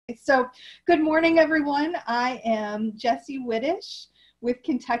So good morning, everyone. I am Josie Whittish with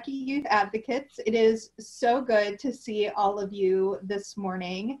Kentucky Youth Advocates. It is so good to see all of you this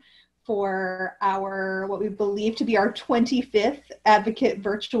morning for our, what we believe to be our 25th Advocate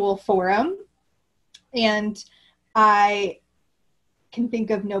Virtual Forum. And I can think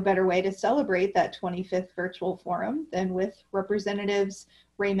of no better way to celebrate that 25th virtual forum than with Representatives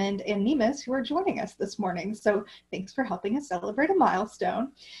Raymond and Nemes, who are joining us this morning. So thanks for helping us celebrate a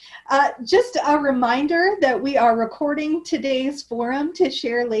milestone. Just a reminder that we are recording today's forum to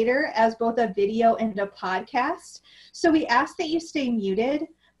share later as both a video and a podcast. So we ask that you stay muted,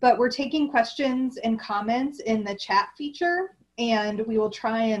 but we're taking questions and comments in the chat feature, and we will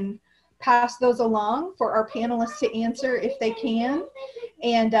try and pass those along for our panelists to answer if they can.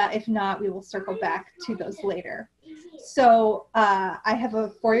 And if not, we will circle back to those later. So I have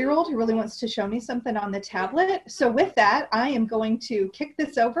a 4-year-old who really wants to show me something on the tablet. So with that, I am going to kick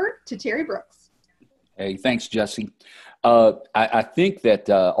this over to Terry Brooks. Hey, thanks, Josie. I think that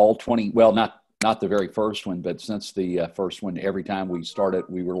all 20, well, not the very first one, but since the first one, every time we started,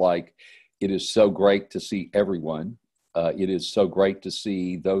 we were like, it is so great to see everyone. It is so great to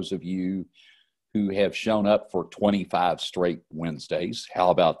see those of you who have shown up for 25 straight Wednesdays.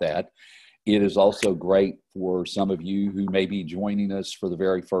 How about that? It is also great for some of you who may be joining us for the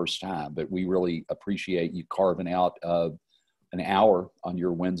very first time, but we really appreciate you carving out an hour on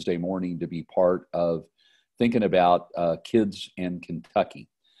your Wednesday morning to be part of thinking about kids in Kentucky.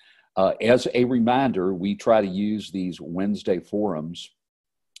 As a reminder, we try to use these Wednesday forums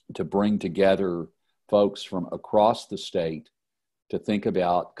to bring together folks from across the state to think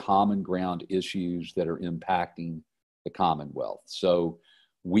about common ground issues that are impacting the Commonwealth. So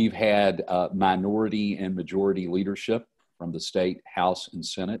we've had minority and majority leadership from the state House and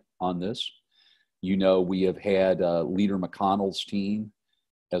Senate on this. You know, we have had Leader McConnell's team,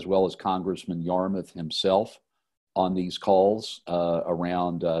 as well as Congressman Yarmouth himself, on these calls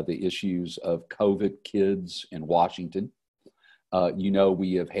around the issues of COVID kids in Washington. You know,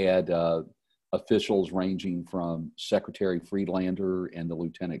 we have had officials ranging from Secretary Friedlander and the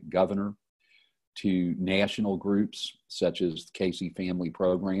Lieutenant Governor to national groups such as the Casey Family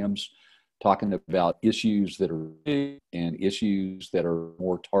Programs, talking about issues that are big and issues that are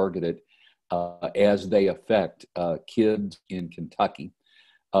more targeted as they affect kids in Kentucky.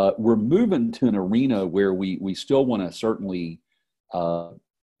 We're moving to an arena where we still want to certainly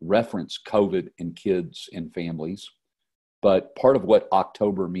reference COVID and kids and families. But part of what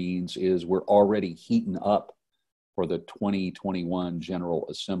October means is we're already heating up for the 2021 General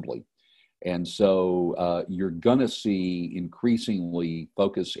Assembly. And so you're going to see increasingly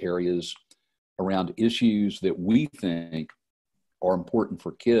focus areas around issues that we think are important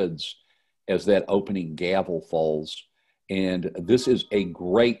for kids as that opening gavel falls. And this is a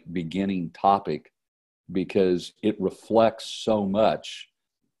great beginning topic because it reflects so much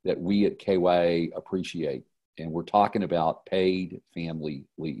that we at KYA appreciate. And we're talking about paid family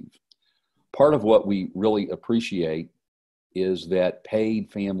leave. Part of what we really appreciate is that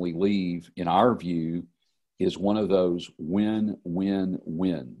paid family leave, in our view, is one of those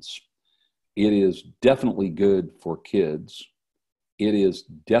win-win-wins. It is definitely good for kids. It is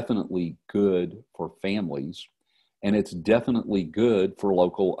definitely good for families. And it's definitely good for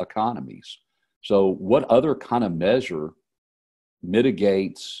local economies. So what other kind of measure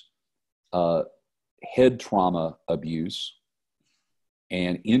mitigates head trauma abuse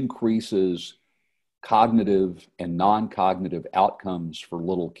and increases cognitive and non-cognitive outcomes for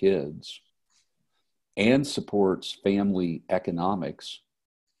little kids and supports family economics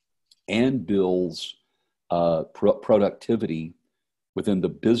and builds productivity within the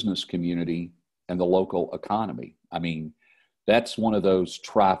business community and the local economy? I mean, that's one of those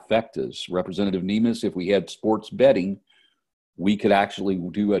trifectas. Representative Nemes, if we had sports betting, we could actually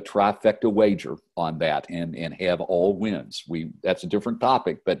do a trifecta wager on that and have all wins. That's a different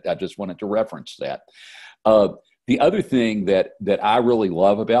topic, but I just wanted to reference that. The other thing that I really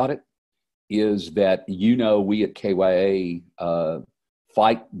love about it is that, you know, we at KYA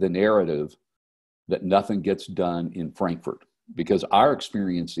fight the narrative that nothing gets done in Frankfurt, because our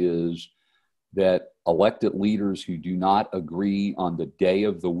experience is that elected leaders who do not agree on the day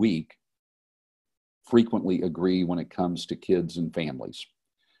of the week frequently agree when it comes to kids and families.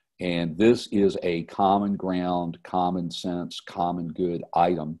 And this is a common ground, common sense, common good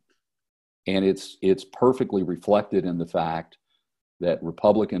item. And it's perfectly reflected in the fact that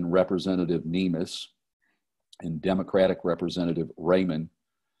Republican Representative Nemes and Democratic Representative Raymond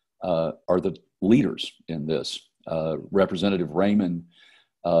are the leaders in this. Representative Raymond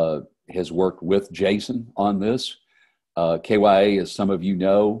has worked with Jason on this. KYA, as some of you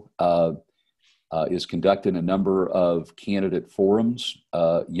know, is conducting a number of candidate forums.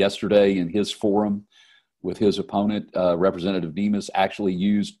 Yesterday in his forum with his opponent, Representative Nemes actually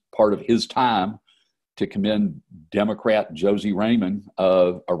used part of his time to commend Democrat Josie Raymond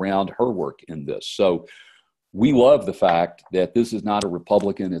around her work in this. So we love the fact that this is not a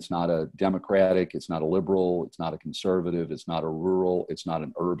Republican, it's not a Democratic, it's not a liberal, it's not a conservative, it's not a rural, it's not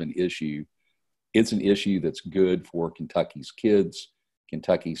an urban issue. It's an issue that's good for Kentucky's kids,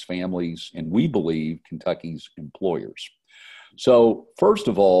 Kentucky's families, and we believe Kentucky's employers. So first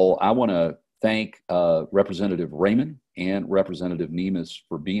of all, I want to thank Representative Raymond and Representative Nemes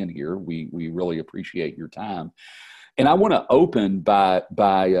for being here. We really appreciate your time. And I want to open by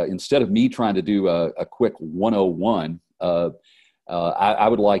instead of me trying to do a quick 101, I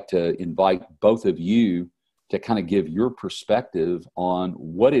would like to invite both of you to kind of give your perspective on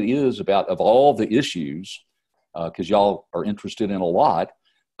what it is about, of all the issues, because y'all are interested in a lot.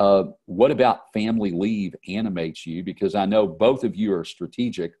 What about family leave animates you? Because I know both of you are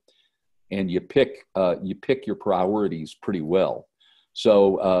strategic, and you pick your priorities pretty well.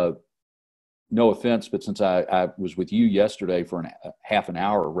 So no offense, but since I was with you yesterday for half an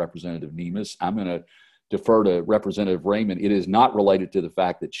hour, Representative Nemes, I'm going to defer to Representative Raymond. It is not related to the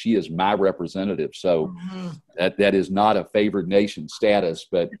fact that she is my representative. So that is not a favored nation status,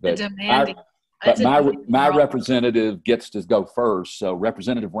 but my representative gets to go first. So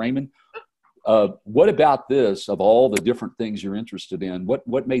Representative Raymond, what about this, of all the different things you're interested in,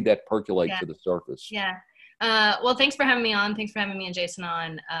 what made that percolate to the surface? Yeah. Well, thanks for having me on. Thanks for having me and Jason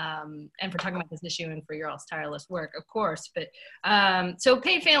on, and for talking about this issue and for your all's tireless work, of course. But so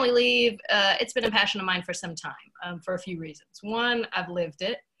paid family leave, it's been a passion of mine for some time, for a few reasons. One, I've lived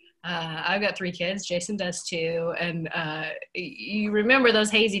it. I've got 3 kids. Jason does too. And you remember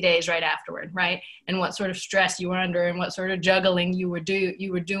those hazy days right afterward, right? And what sort of stress you were under and what sort of juggling you were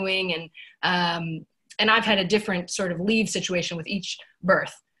doing. And I've had a different sort of leave situation with each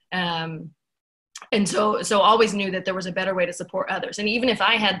birth. And so always knew that there was a better way to support others. And even if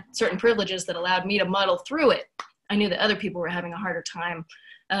I had certain privileges that allowed me to muddle through it, I knew that other people were having a harder time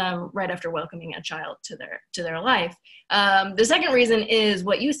right after welcoming a child to their life. The second reason is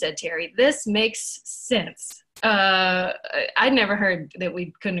what you said, Terry. This makes sense. I'd never heard that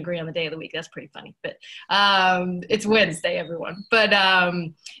we couldn't agree on the day of the week. That's pretty funny, but it's Wednesday, everyone. But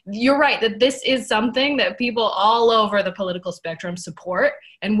you're right that this is something that people all over the political spectrum support,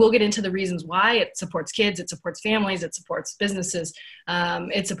 and we'll get into the reasons why. It supports kids, it supports families, it supports businesses,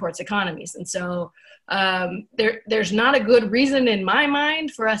 it supports economies. And so there's not a good reason in my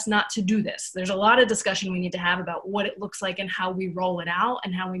mind for us not to do this. There's a lot of discussion we need to have about what it looks like and how we roll it out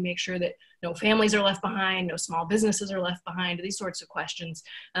and how we make sure that no families are left behind, no small businesses are left behind, these sorts of questions.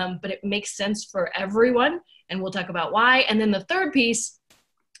 But it makes sense for everyone, and we'll talk about why. And then the third piece,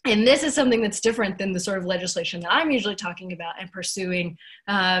 and this is something that's different than the sort of legislation that I'm usually talking about and pursuing,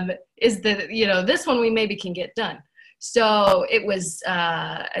 is that, this one we maybe can get done. So it was,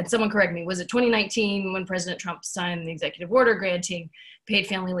 and someone correct me, was it 2019 when President Trump signed the executive order granting paid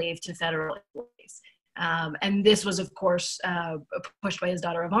family leave to federal employees? And this was, of course, pushed by his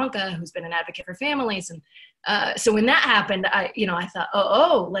daughter Ivanka, who's been an advocate for families. And so when that happened, I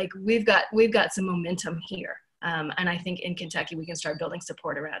thought, like we've got some momentum here. And I think in Kentucky we can start building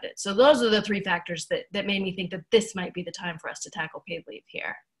support around it. So those are the 3 factors that made me think that this might be the time for us to tackle paid leave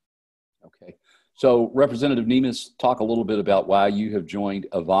here. Okay. So Representative Nemes, talk a little bit about why you have joined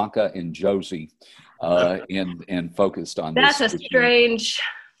Ivanka and Josie and focused on this. That's a strange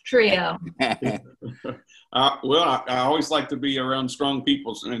trio. Well, I always like to be around strong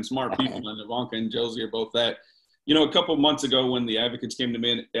people and smart people, and Ivanka and Josie are both that. A couple of months ago when the advocates came to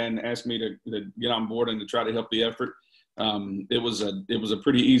me and asked me to get on board and to try to help the effort, it was a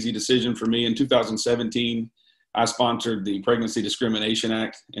pretty easy decision for me. In 2017, I sponsored the Pregnancy Discrimination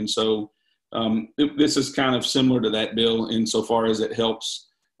Act, and so this is kind of similar to that bill insofar as it helps,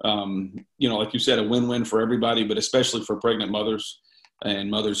 like you said, a win-win for everybody, but especially for pregnant mothers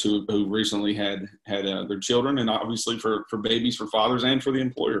and mothers who recently had their children, and obviously for babies, for fathers, and for the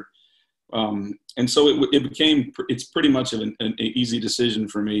employer. And so it's pretty much an easy decision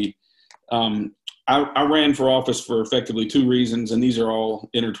for me. I ran for office for effectively 2 reasons, and these are all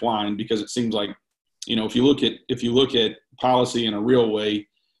intertwined because it seems like, if you look at policy in a real way,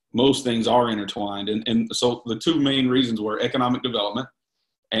 most things are intertwined. And so the 2 main reasons were economic development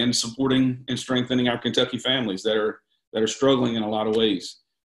and supporting and strengthening our Kentucky families that are struggling in a lot of ways.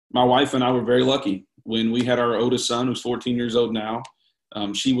 My wife and I were very lucky when we had our oldest son, who's 14 years old now.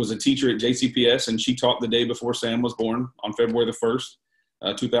 She was a teacher at JCPS, and she taught the day before Sam was born on February the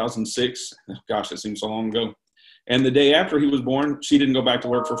 1st, 2006. Gosh, that seems so long ago. And the day after he was born, she didn't go back to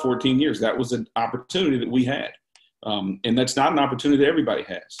work for 14 years. That was an opportunity that we had. And that's not an opportunity that everybody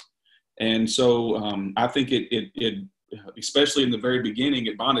has. And so I think it especially in the very beginning,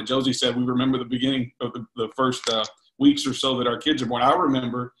 it bonded. Josie said, we remember the beginning of the first weeks or so that our kids are born. I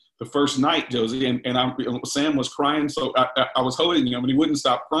remember the first night, Josie, and Sam was crying. So I was holding him and he wouldn't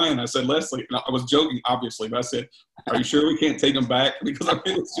stop crying. I said, Leslie, and I was joking, obviously, but I said, are you sure we can't take him back? Because I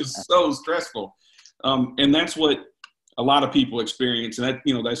mean, it's just so stressful. And that's what a lot of people experience. And that,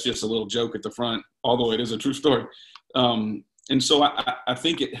 that's just a little joke at the front, although it is a true story. And so I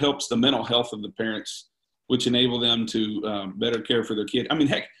think it helps the mental health of the parents, which enable them to better care for their kid. I mean,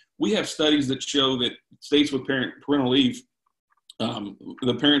 heck, we have studies that show that states with parental leave,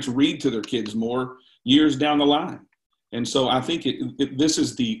 the parents read to their kids more years down the line. And so I think this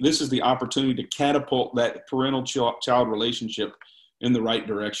is the opportunity to catapult that parental child relationship in the right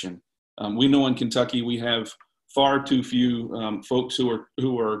direction. We know in Kentucky we have far too few folks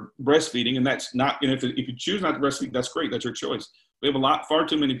who are breastfeeding, and that's not. And if you choose not to breastfeed, that's great. That's your choice. We have far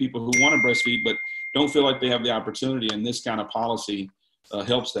too many people who want to breastfeed but don't feel like they have the opportunity, and this kind of policy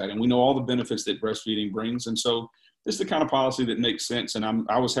helps that. And we know all the benefits that breastfeeding brings, and so this is the kind of policy that makes sense. And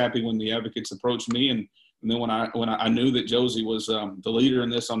I was happy when the advocates approached me, and then when I knew that Josie was the leader in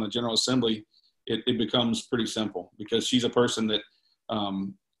this on the General Assembly, it becomes pretty simple, because she's a person that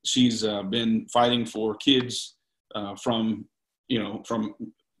she's been fighting for kids from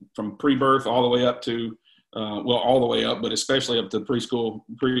pre-birth all the way up to all the way up, but especially up to preschool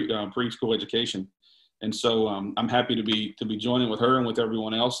education. And so I'm happy to be joining with her and with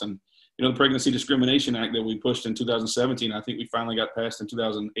everyone else. And the Pregnancy Discrimination Act that we pushed in 2017, I think we finally got passed in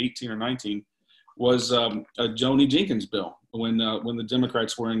 2018 or 19, was a Joni Jenkins bill when the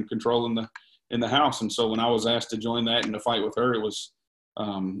Democrats were in control in the House. And so when I was asked to join that and to fight with her, it was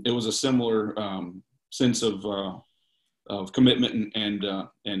a similar sense of commitment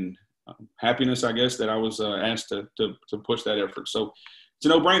and happiness, I guess, that I was asked to push that effort. So it's a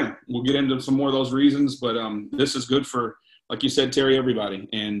no-brainer. We'll get into some more of those reasons, but this is good for, like you said, Terry, everybody,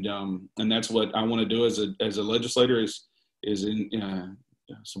 and that's what I want to do as a legislator is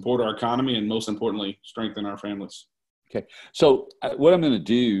support our economy and, most importantly, strengthen our families. Okay, so what I'm going to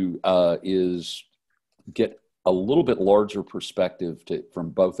do is get a little bit larger perspective from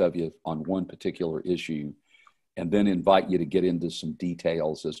both of you on one particular issue, and then invite you to get into some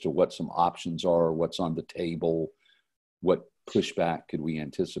details as to what some options are, what's on the table, what pushback could we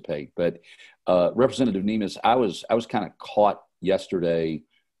anticipate. But Representative Nemes, I was kind of caught yesterday,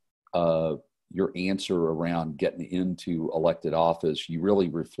 your answer around getting into elected office. You really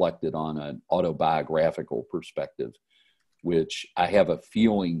reflected on an autobiographical perspective, which I have a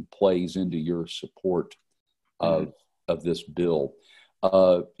feeling plays into your support of this bill.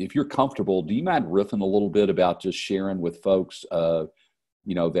 If you're comfortable, do you mind riffing a little bit about just sharing with folks,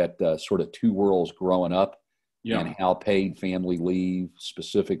 that sort of two worlds growing up, and how paid family leave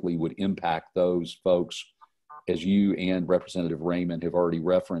specifically would impact those folks, as you and Representative Raymond have already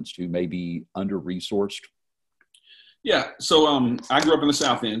referenced, who may be under-resourced? Yeah, so I grew up in the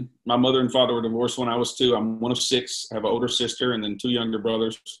South End. My mother and father were divorced when I was 2. I'm one of 6. I have an older sister and then 2 younger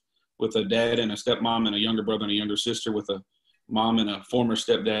brothers, with a dad and a stepmom, and a younger brother and a younger sister with a mom and a former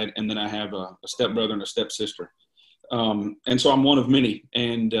stepdad, and then I have a stepbrother and a stepsister. And so I'm one of many.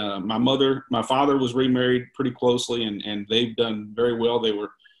 And my father was remarried pretty closely, and they've done very well. They were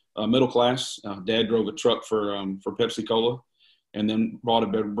middle class. Dad drove a truck for Pepsi Cola, and then bought a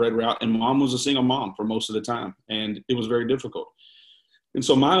bread route. And mom was a single mom for most of the time, and it was very difficult. And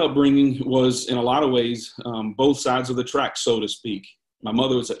so my upbringing was, in a lot of ways, both sides of the track, so to speak. My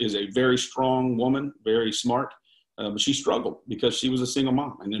mother is a very strong woman, very smart, but she struggled because she was a single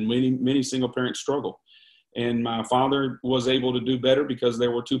mom, and then many single parents struggle. And my father was able to do better because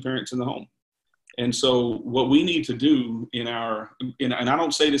there were 2 parents in the home. And so what we need to do and I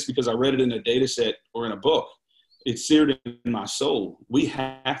don't say this because I read it in a data set or in a book, it's seared in my soul. We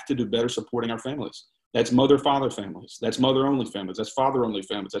have to do better supporting our families. That's mother-father families. That's mother-only families. That's father-only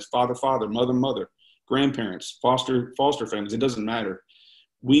families. That's father-father, mother-mother, grandparents, foster families. It doesn't matter.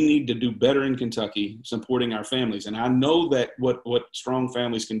 We need to do better in Kentucky supporting our families. And I know that what strong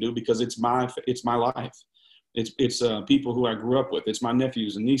families can do, because it's my life. It's people who I grew up with. It's my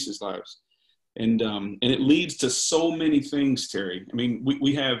nephews and nieces' lives. And it leads to so many things, Terry. I mean,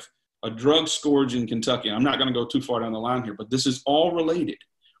 we have a drug scourge in Kentucky. I'm not going to go too far down the line here, but this is all related.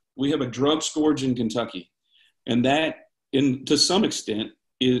 We have a drug scourge in Kentucky, and that, to some extent,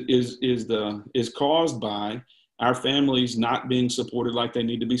 is caused by our families not being supported like they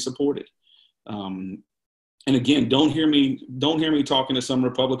need to be supported. And again, don't hear me talking to some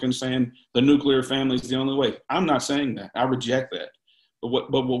Republicans saying the nuclear family is the only way. I'm not saying that. I reject that.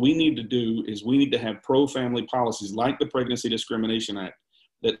 But what we need to do is we need to have pro-family policies like the Pregnancy Discrimination Act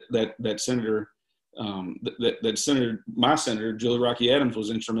my senator Julie Rocky Adams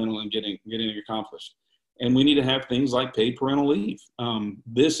was instrumental in getting accomplished. And we need to have things like paid parental leave.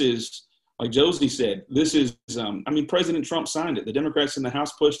 This is, like Josie said, President Trump signed it. The Democrats in the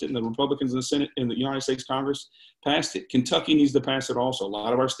House pushed it, and the Republicans in the Senate, in the United States Congress, passed it. Kentucky needs to pass it also. A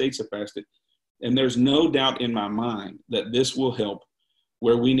lot of our states have passed it. And there's no doubt in my mind that this will help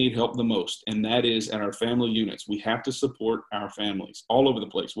where we need help the most, and that is at our family units. We have to support our families all over the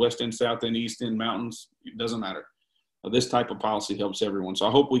place, West End, South End, East End, mountains, it doesn't matter. This type of policy helps everyone. So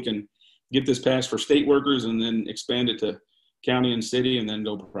I hope we can get this passed for state workers and then expand it to county and city and then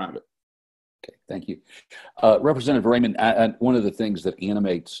go private. Okay, thank you. Representative Raymond, one of the things that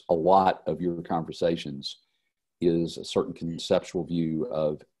animates a lot of your conversations is a certain conceptual view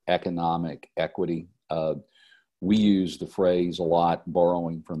of economic equity. We use the phrase a lot,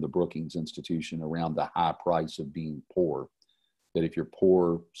 borrowing from the Brookings Institution, around the high price of being poor, that if you're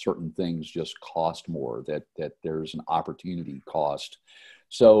poor, certain things just cost more, that there's an opportunity cost.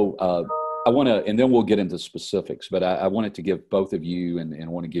 So I want to, and then we'll get into specifics, but I wanted to give both of you, and I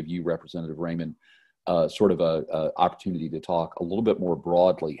want to give you, Representative Raymond, sort of a opportunity to talk a little bit more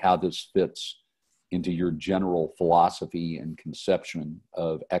broadly how this fits into your general philosophy and conception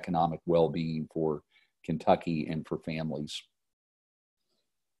of economic well-being for Kentucky and for families.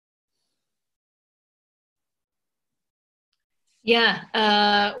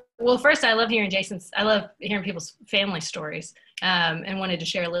 Yeah. Well, first, I love hearing people's family stories, and wanted to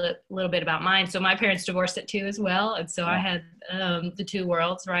share a little bit about mine. So my parents divorced at 2 as well. And so I had the two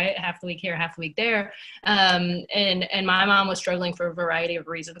worlds, right? Half the week here, half the week there. And my mom was struggling for a variety of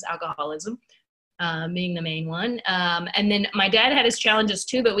reasons, alcoholism being the main one. And then my dad had his challenges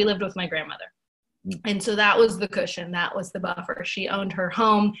too, but we lived with my grandmother. And so that was the cushion. That was the buffer. She owned her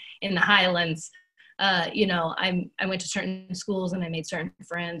home in the Highlands. I went to certain schools and I made certain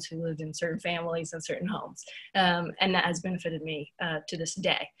friends who lived in certain families and certain homes. And that has benefited me to this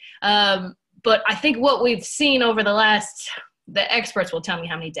day. But I think what we've seen over the experts will tell me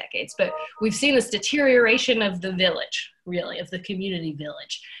how many decades, but we've seen this deterioration of the village, really, of the community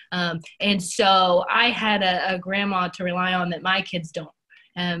village. And so I had a grandma to rely on that my kids don't.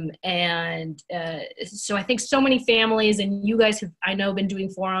 So I think so many families, and you guys have, I know, been doing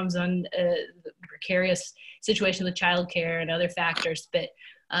forums on the precarious situation with childcare and other factors, but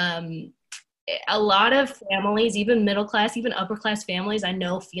a lot of families, even middle class, even upper class families, I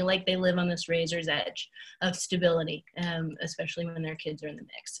know feel like they live on this razor's edge of stability, especially when their kids are in the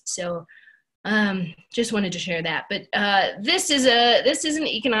mix. So just wanted to share that. But this is an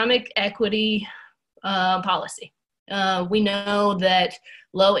economic equity policy. We know that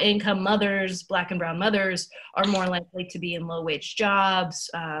low-income mothers, Black and brown mothers, are more likely to be in low-wage jobs,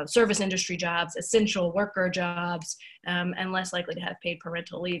 service industry jobs, essential worker jobs, and less likely to have paid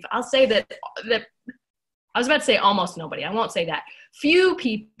parental leave. I'll say that I was about to say almost nobody. I won't say that. Few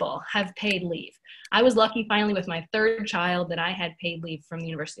people have paid leave. I was lucky finally with my third child that I had paid leave from the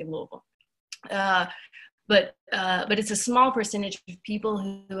University of Louisville. But it's a small percentage of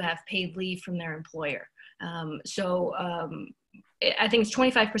people who have paid leave from their employer. I think it's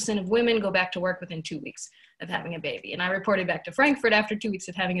 25% of women go back to work within 2 weeks of having a baby. And I reported back to Frankfurt after 2 weeks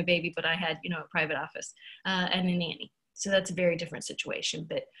of having a baby, but I had, a private office and a nanny. So that's a very different situation.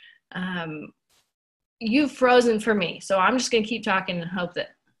 But you've frozen for me. So I'm just going to keep talking and hope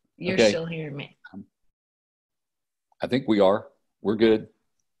that you're still hearing me. I think we are. We're good.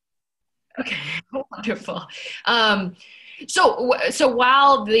 Okay, wonderful. So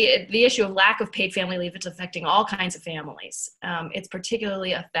while the issue of lack of paid family leave, it's affecting all kinds of families. It's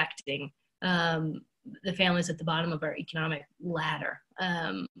particularly affecting the families at the bottom of our economic ladder.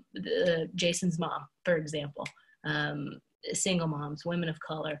 Jason's mom, for example, single moms, women of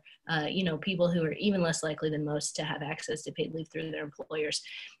color, people who are even less likely than most to have access to paid leave through their employers.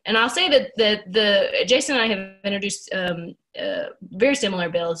 And I'll say that Jason and I have introduced very similar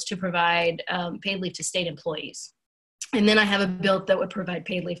bills to provide paid leave to state employees. And then I have a bill that would provide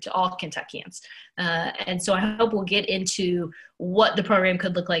paid leave to all Kentuckians. And so I hope we'll get into what the program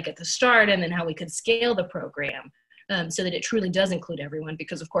could look like at the start and then how we could scale the program so that it truly does include everyone.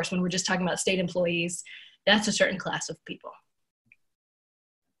 Because, of course, when we're just talking about state employees, that's a certain class of people.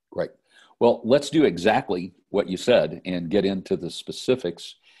 Great. Well, let's do exactly what you said and get into the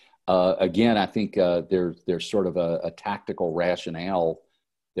specifics. Again, I think there's sort of a tactical rationale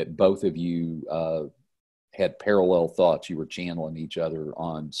that both of you had parallel thoughts. You were channeling each other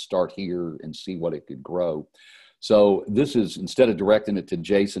on start here and see what it could grow. So this is, instead of directing it to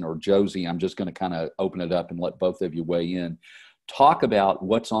Jason or Josie, I'm just going to kind of open it up and let both of you weigh in. Talk about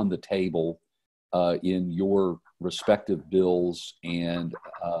what's on the table in your respective bills and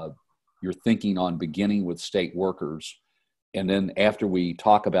your thinking on beginning with state workers. And then after we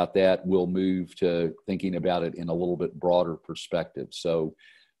talk about that, we'll move to thinking about it in a little bit broader perspective. So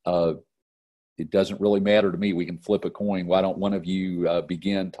it doesn't really matter to me. We can flip a coin. Why don't one of you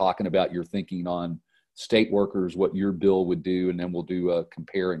begin talking about your thinking on state workers, what your bill would do, and then we'll do a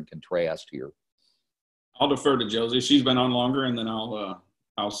compare and contrast here. I'll defer to Josie. She's been on longer, and then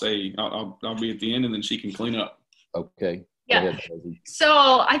I'll say I'll be at the end, and then she can clean up. Okay. Yeah. Ahead,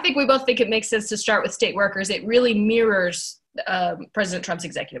 so I think we both think it makes sense to start with state workers. It really mirrors President Trump's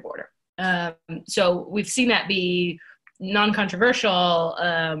executive order. So we've seen that be non-controversial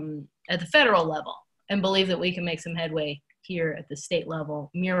at the federal level, and believe that we can make some headway here at the state level,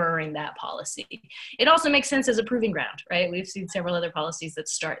 mirroring that policy. It also makes sense as a proving ground, right? We've seen several other policies that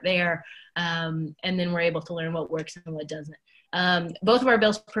start there, and then we're able to learn what works and what doesn't. Both of our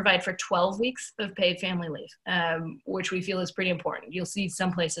bills provide for 12 weeks of paid family leave, which we feel is pretty important. You'll see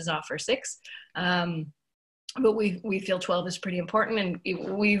some places offer 6, but we feel 12 is pretty important.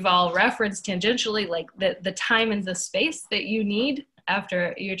 And we've all referenced tangentially, like the time and the space that you need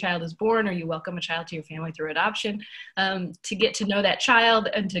after your child is born, or you welcome a child to your family through adoption, to get to know that child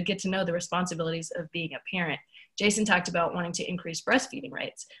and to get to know the responsibilities of being a parent. Jason talked about wanting to increase breastfeeding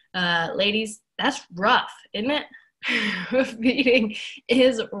rates. Ladies, that's rough, isn't it? Feeding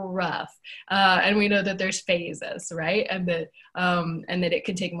is rough, and we know that there's phases, right? And that it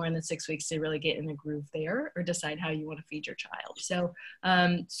can take more than 6 weeks to really get in the groove there, or decide how you want to feed your child.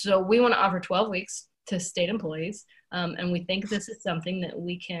 So we want to offer 12 weeks to state employees, and we think this is something that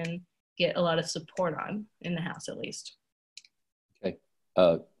we can get a lot of support on in the House, at least. Okay,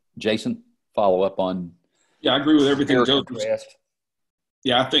 Jason, follow up on. Yeah, I agree with everything Josie.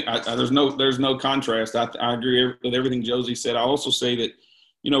 Yeah, I think there's no contrast. I agree with everything Josie said. I also say that,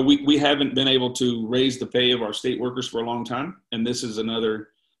 we haven't been able to raise the pay of our state workers for a long time, and this is another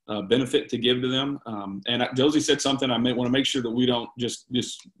benefit to give to them. And Josie said something I want to make sure that we don't just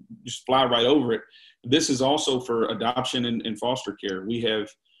fly right over it. This is also for adoption and foster care. We have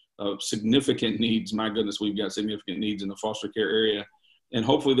significant needs. My goodness, we've got significant needs in the foster care area, and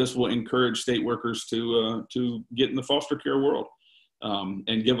hopefully this will encourage state workers to get in the foster care world.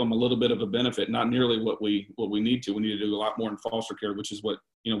 And give them a little bit of a benefit, not nearly what we need to. We need to do a lot more in foster care, which is what,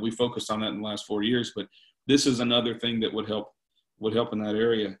 we focused on that in the last 4 years. But this is another thing that would help in that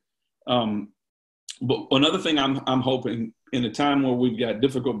area. But another thing I'm hoping, in a time where we've got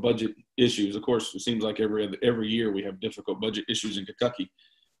difficult budget issues, of course, it seems like every year we have difficult budget issues in Kentucky.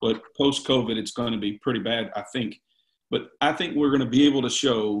 But post-COVID, it's going to be pretty bad, I think. But I think we're going to be able to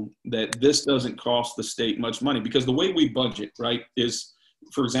show that this doesn't cost the state much money, because the way we budget, right, is,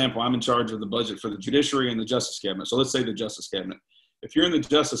 for example, I'm in charge of the budget for the judiciary and the Justice Cabinet. So let's say the Justice Cabinet. If you're in the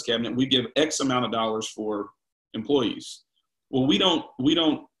Justice Cabinet, we give X amount of dollars for employees. Well, we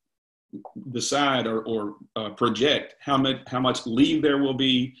don't decide or project how much leave there will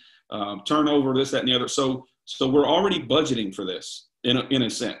be, turnover, this, that, and the other. So we're already budgeting for this in a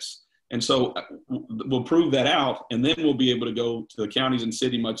sense. And so we'll prove that out, and then we'll be able to go to the counties and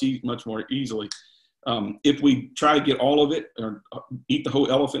city much more easily. If we try to get all of it, or eat the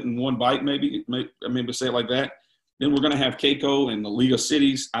whole elephant in one bite, maybe to say it like that, then we're going to have CAECO and the League of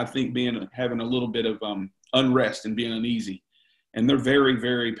Cities, I think, having a little bit of unrest and being uneasy. And they're very,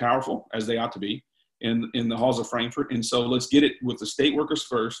 very powerful, as they ought to be, in the halls of Frankfurt. And so let's get it with the state workers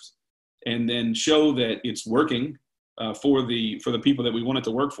first, and then show that it's working for the people that we want it to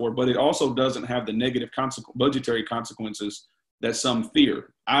work for, but it also doesn't have the negative budgetary consequences that some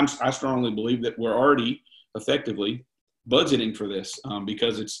fear. I strongly believe that we're already effectively budgeting for this,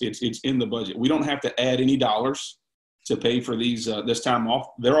 because it's in the budget. We don't have to add any dollars to pay for these this time off.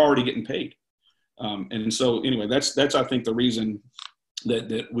 They're already getting paid, and so anyway, that's I think the reason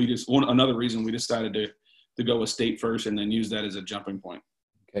that another reason we decided to go with state first, and then use that as a jumping point.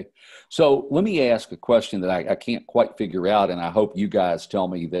 Okay, so let me ask a question that I can't quite figure out, and I hope you guys tell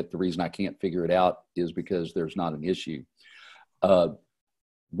me that the reason I can't figure it out is because there's not an issue.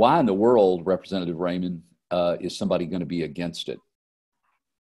 Why in the world, Representative Raymond, is somebody going to be against it?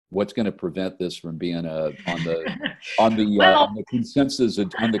 What's going to prevent this from being on the consensus,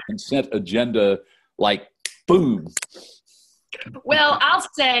 on the consent agenda, like boom? Well, I'll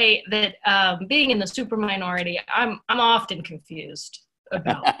say that being in the super minority, I'm often confused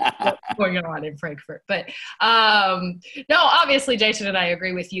about what's going on in Frankfurt. But no, obviously, Jason and I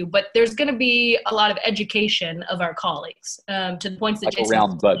agree with you, but there's going to be a lot of education of our colleagues to the points that like Jason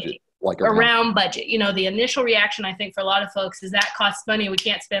around budget. Like around budget. You know, the initial reaction, I think, for a lot of folks is that costs money, we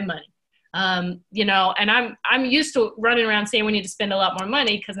can't spend money. You know, and I'm used to running around saying we need to spend a lot more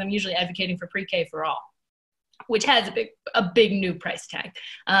money because I'm usually advocating for pre-K for all, which has a big new price tag.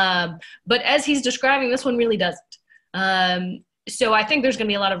 But as he's describing, this one really doesn't. So I think there's going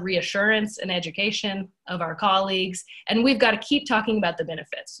to be a lot of reassurance and education of our colleagues, and we've got to keep talking about the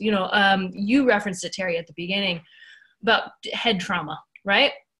benefits. You know, you referenced it, Terry, at the beginning about head trauma,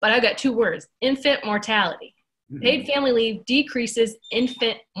 right? But I've got 2 words: infant mortality. Paid family leave decreases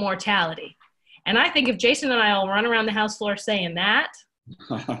infant mortality. And I think if Jason and I all run around the house floor saying that,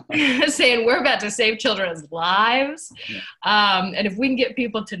 saying we're about to save children's lives, and if we can get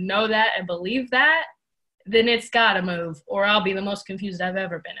people to know that and believe that, then it's got to move, or I'll be the most confused I've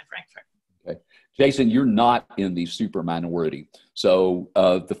ever been in Frankfurt. Okay. Jason, you're not in the super minority. So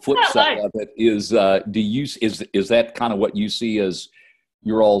the flip side of it is, is that kind of what you see as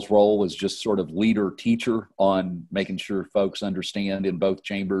your all's role as just sort of leader teacher on making sure folks understand in both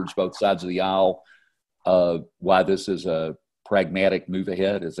chambers, both sides of the aisle, why this is a pragmatic move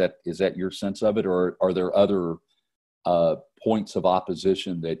ahead? Is that your sense of it, or are there other points of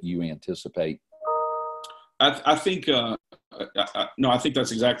opposition that you anticipate? I think no, I think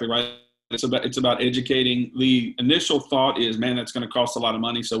that's exactly right. It's about educating. The initial thought is, man, that's going to cost a lot of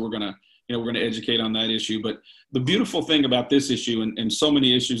money, so we're going to educate on that issue. But the beautiful thing about this issue and so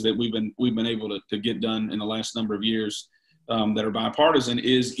many issues that we've been able to get done in the last number of years that are bipartisan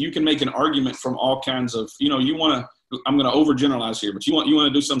is you can make an argument from all kinds of, I'm going to overgeneralize here, but you want to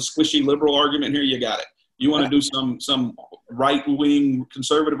do some squishy liberal argument here, you got it. You want to do some right-wing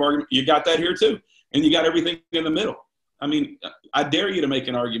conservative argument, you got that here too. And you got everything in the middle. I mean, I dare you to make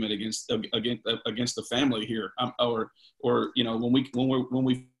an argument against the family here, or when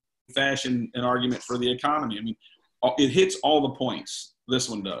we fashion an argument for the economy. I mean, it hits all the points. This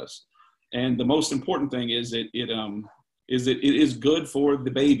one does, and the most important thing is that it is good for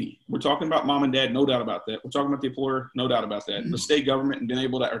the baby. We're talking about mom and dad, no doubt about that. We're talking about the employer, no doubt about that. The state government and being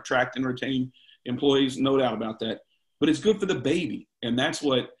able to attract and retain employees, no doubt about that. But it's good for the baby, and that's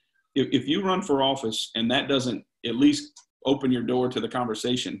what. If you run for office and that doesn't at least open your door to the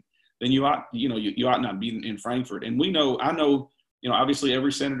conversation, then you ought not be in Frankfurt. And I know, obviously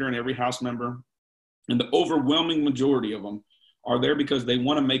every senator and every House member, and the overwhelming majority of them are there because they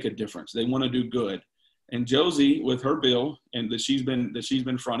want to make a difference. They want to do good. And Josie, with her bill, and that she's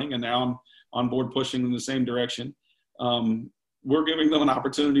been fronting, and now I'm on board pushing in the same direction. We're giving them an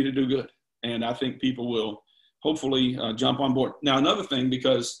opportunity to do good, and I think people will hopefully jump on board. Now, another thing,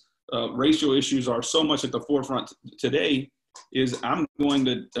 because racial issues are so much at the forefront today, is I'm going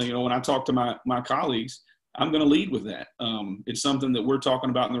to, when I talk to my colleagues, I'm going to lead with that. It's something that we're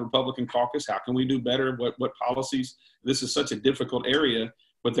talking about in the Republican caucus. How can we do better? What policies? This is such a difficult area,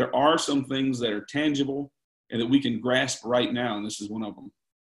 but there are some things that are tangible and that we can grasp right now, and this is one of them.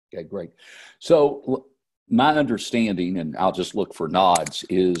 Okay, great. So my understanding, and I'll just look for nods,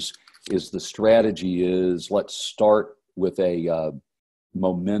 is the strategy is let's start with a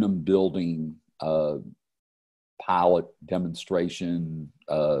momentum building pilot demonstration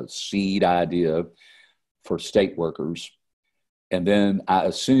seed idea for state workers. And then I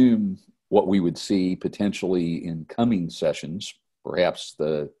assume what we would see potentially in coming sessions, perhaps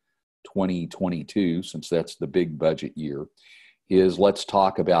the 2022, since that's the big budget year, is let's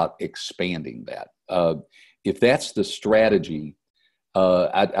talk about expanding that. If that's the strategy,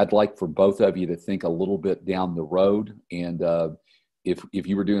 I'd like for both of you to think a little bit down the road. And if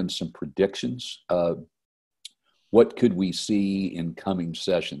you were doing some predictions, what could we see in coming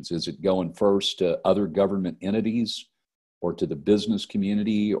sessions? Is it going first to other government entities or to the business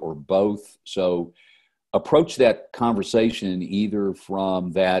community or both? So approach that conversation either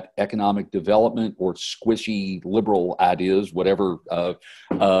from that economic development or squishy liberal ideas, whatever.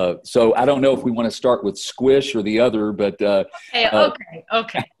 So I don't know if we want to start with squish or the other, but okay.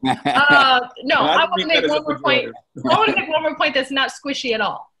 No, I want to make one more point. I want to make one more point that's not squishy at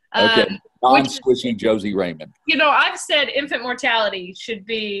all. Okay, non-squishy Josie Raymond. I've said infant mortality should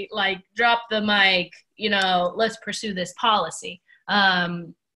be like, drop the mic, let's pursue this policy.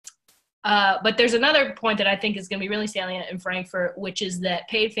 But there's another point that I think is going to be really salient in Frankfurt, which is that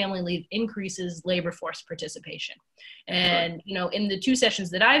paid family leave increases labor force participation. And, in the 2 sessions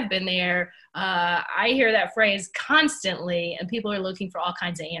that I've been there, I hear that phrase constantly, and people are looking for all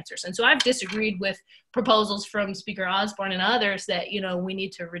kinds of answers. And so I've disagreed with proposals from Speaker Osborne and others that, we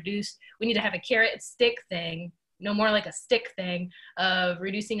need to have a carrot and stick thing no more like a stick thing of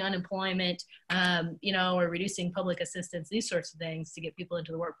reducing unemployment, or reducing public assistance, these sorts of things to get people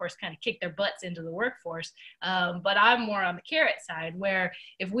into the workforce, kind of kick their butts into the workforce. But I'm more on the carrot side, where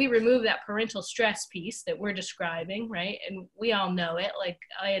if we remove that parental stress piece that we're describing, right? And we all know it. Like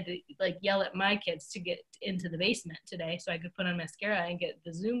I had to yell at my kids to get into the basement today so I could put on mascara and get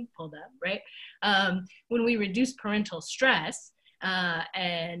the Zoom pulled up, right? When we reduce parental stress,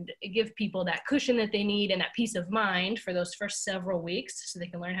 and give people that cushion that they need and that peace of mind for those first several weeks so they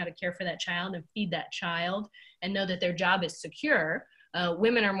can learn how to care for that child and feed that child and know that their job is secure,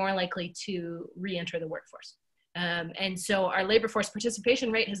 women are more likely to re-enter the workforce. And so our labor force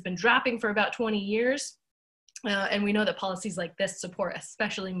participation rate has been dropping for about 20 years. And we know that policies like this support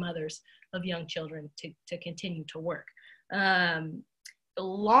especially mothers of young children to continue to work.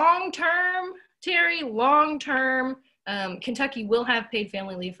 Long-term, Terry, long-term, Kentucky will have paid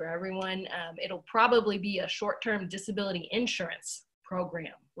family leave for everyone. It'll probably be a short-term disability insurance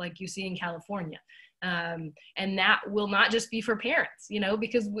program like you see in California. And that will not just be for parents,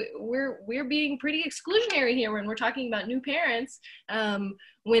 because we're being pretty exclusionary here when we're talking about new parents.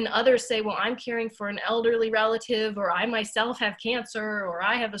 When others say, well, I'm caring for an elderly relative, or I myself have cancer, or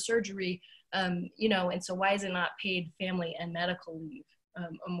I have a surgery, and so why is it not paid family and medical leave,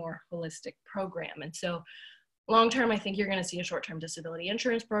 a more holistic program? And so long-term, I think you're going to see a short-term disability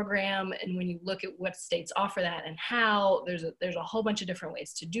insurance program. And when you look at what states offer that and how, there's a whole bunch of different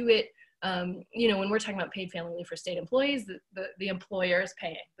ways to do it. When we're talking about paid family leave for state employees, the employer is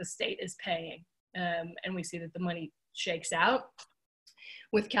paying, the state is paying. And we see that the money shakes out.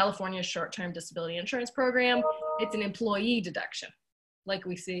 With California's short-term disability insurance program, it's an employee deduction, like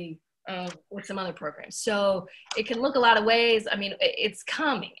we see with some other programs. So it can look a lot of ways. I mean, it's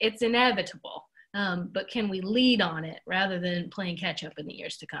coming, it's inevitable. But can we lead on it rather than playing catch up in the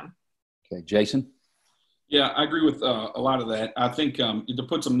years to come? Okay, Jason? Yeah, I agree with a lot of that. I think to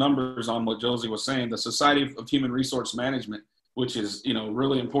put some numbers on what Josie was saying, the Society of Human Resource Management, which is,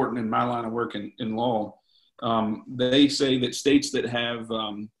 really important in my line of work in law, they say that states that have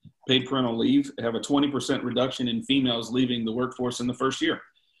paid parental leave have a 20% reduction in females leaving the workforce in the first year.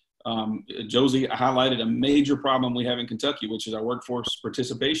 Josie highlighted a major problem we have in Kentucky, which is our workforce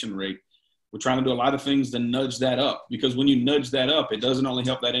participation rate. We're trying to do a lot of things to nudge that up, because when you nudge that up, it doesn't only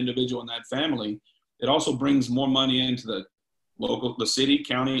help that individual and that family, it also brings more money into the city,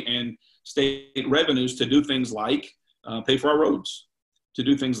 county, and state revenues to do things like pay for our roads, to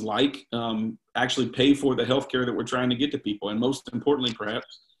do things like actually pay for the health care that we're trying to get to people. And most importantly,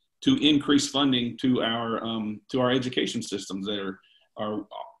 perhaps, to increase funding to our education systems that are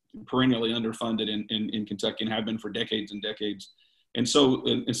perennially underfunded in Kentucky and have been for decades and decades. And so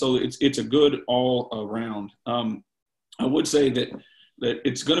it's a good all around. I would say that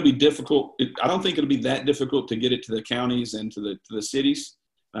it's going to be difficult. I don't think it'll be that difficult to get it to the counties and to the cities.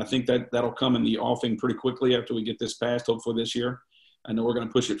 I think that'll come in the offing pretty quickly after we get this passed, hopefully this year. I know we're going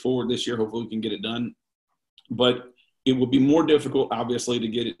to push it forward this year. Hopefully we can get it done. But it will be more difficult, obviously, to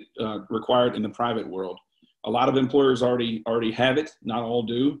get it required in the private world. A lot of employers already have it. Not all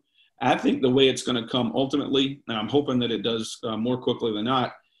do. I think the way it's going to come ultimately, and I'm hoping that it does more quickly than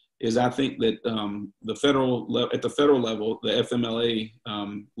not, is I think that at the federal level, the FMLA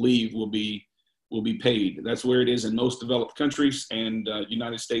leave will be paid. That's where it is in most developed countries, and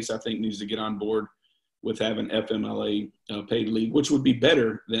United States, I think, needs to get on board with having FMLA paid leave, which would be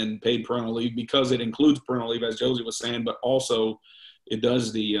better than paid parental leave, because it includes parental leave, as Josie was saying, but also it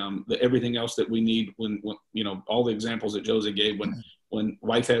does the everything else that we need when all the examples that Josie gave, when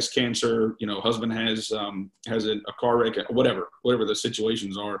wife has cancer, husband has a car wreck, whatever the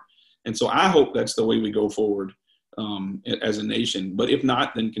situations are. And so I hope that's the way we go forward as a nation. But if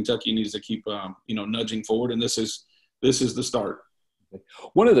not, then Kentucky needs to keep nudging forward, and this is the start.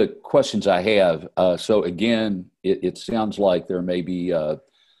 One of the questions I have, so again, it sounds like there may be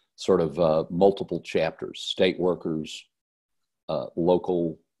sort of multiple chapters: state workers,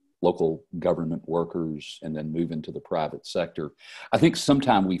 local government workers, and then move into the private sector. I think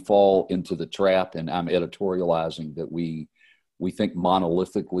sometimes we fall into the trap, and I'm editorializing, that we think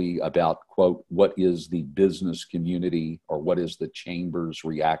monolithically about, quote, what is the business community or what is the chamber's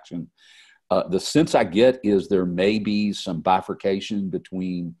reaction. The sense I get is there may be some bifurcation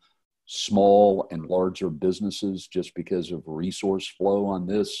between small and larger businesses just because of resource flow on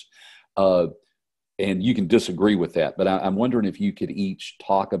this. And you can disagree with that, but I'm wondering if you could each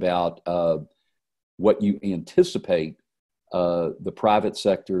talk about what you anticipate the private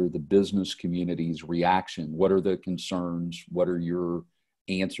sector, the business community's reaction. What are the concerns? What are your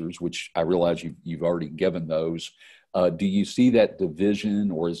answers, which I realize you've already given those. Do you see that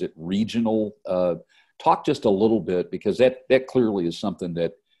division, or is it regional talk just a little bit, because that clearly is something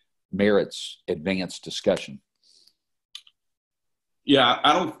that merits advanced discussion. Yeah,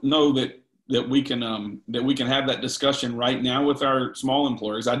 I don't know that we can have that discussion right now with our small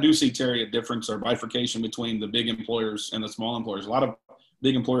employers. I do see, Terry, a difference or bifurcation between the big employers and the small employers. A lot of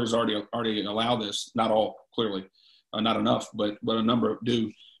big employers already allow this. Not all, clearly, not enough, but a number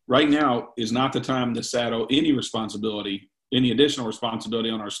do. Right now is not the time to saddle any additional responsibility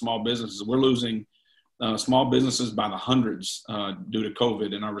on our small businesses. We're losing small businesses by the hundreds due to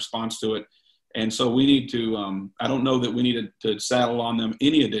COVID and our response to it. And so we need to, I don't know that we need to saddle on them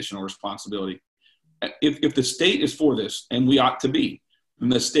any additional responsibility. If the state is for this, and we ought to be, then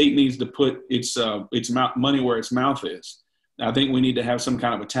the state needs to put its money where its mouth is. I think we need to have some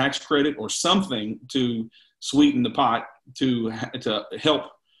kind of a tax credit or something to sweeten the pot to help,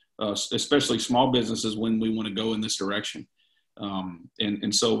 especially small businesses, when we want to go in this direction.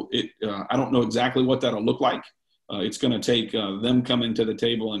 So I don't know exactly what that'll look like. It's going to take them coming to the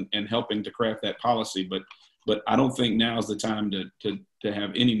table and helping to craft that policy. But I don't think now is the time to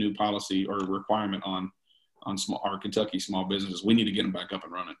have any new policy or requirement on our Kentucky small businesses. We need to get them back up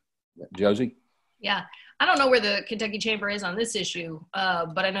and running. Josie? Yeah, I don't know where the Kentucky Chamber is on this issue,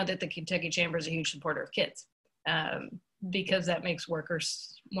 but I know that the Kentucky Chamber is a huge supporter of kids because that makes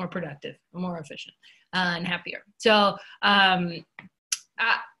workers more productive, more efficient, and happier. So I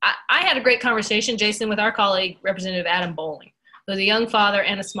had a great conversation, Jason, with our colleague, Representative Adam Bowling, who's a young father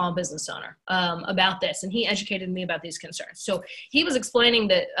and a small business owner, about this, and he educated me about these concerns. So he was explaining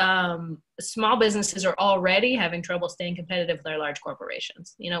that small businesses are already having trouble staying competitive with our large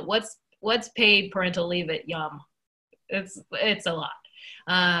corporations. You know, what's paid parental leave at Yum? It's a lot.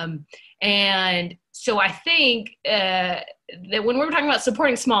 And so I think that when we're talking about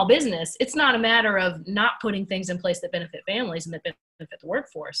supporting small business, it's not a matter of not putting things in place that benefit families and that benefit the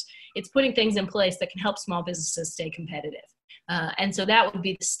workforce. It's putting things in place that can help small businesses stay competitive. And so that would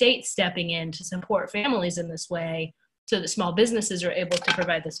be the state stepping in to support families in this way so that small businesses are able to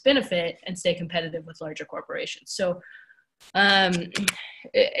provide this benefit and stay competitive with larger corporations. So I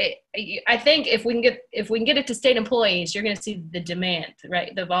think if we can get it to state employees, you're going to see the demand,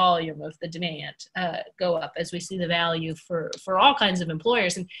 right? The volume of the demand go up as we see the value for all kinds of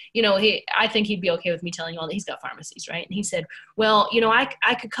employers. And, you know, I think he'd be okay with me telling you all that he's got pharmacies, right? And he said, well, you know,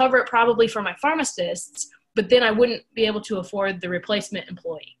 I could cover it probably for my pharmacists, but then I wouldn't be able to afford the replacement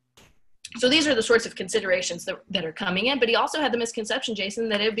employee. So these are the sorts of considerations that are coming in. But he also had the misconception, Jason,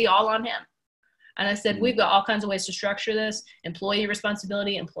 that it'd be all on him. And I said, we've got all kinds of ways to structure this: employee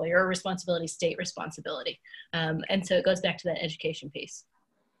responsibility, employer responsibility, state responsibility. And so it goes back to that education piece.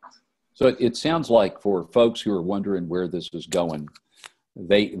 So it sounds like for folks who are wondering where this is going,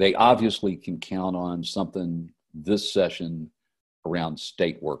 they obviously can count on something this session around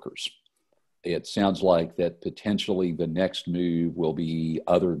state workers. It sounds like that potentially the next move will be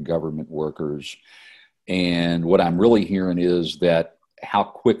other government workers. And what I'm really hearing is that how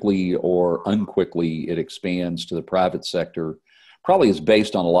quickly or unquickly it expands to the private sector probably is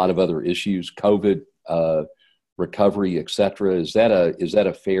based on a lot of other issues, COVID, recovery, et cetera. Is that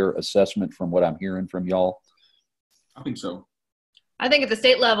a fair assessment from what I'm hearing from y'all? I think so. I think at the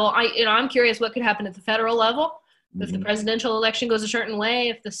state level, I'm curious what could happen at the federal level. If the presidential election goes a certain way,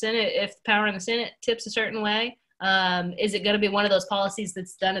 if the power in the Senate tips a certain way, is it going to be one of those policies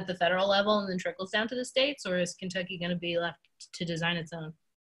that's done at the federal level and then trickles down to the states, or is Kentucky going to be left to design its own?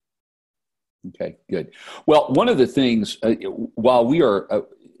 Okay, good. Well, one of the things, while we are,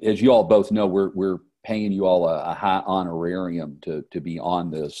 as you all both know, we're paying you all a high honorarium to be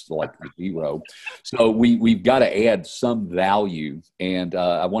on this, like the zero. So we've got to add some value, and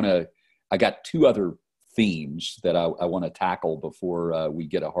I got two other themes that I want to tackle before we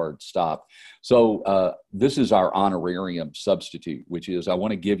get a hard stop. So this is our honorarium substitute, which is I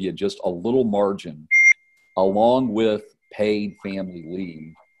want to give you just a little margin along with paid family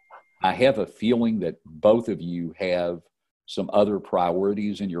leave. I have a feeling that both of you have some other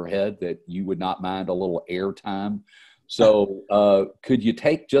priorities in your head that you would not mind a little airtime. So could you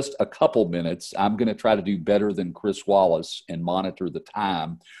take just a couple minutes? I'm going to try to do better than Chris Wallace and monitor the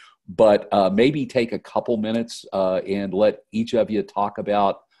time. But maybe take a couple minutes and let each of you talk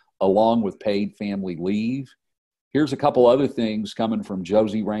about, along with paid family leave. Here's a couple other things coming from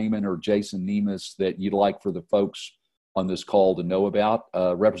Josie, Raymond, or Jason Nemes that you'd like for the folks on this call to know about.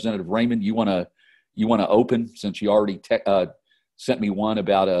 Representative Raymond, you want to open, since you already sent me one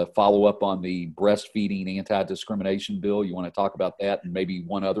about a follow-up on the breastfeeding anti-discrimination bill. You want to talk about that, and maybe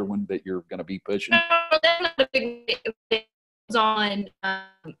one other one that you're going to be pushing? No, that's not a big on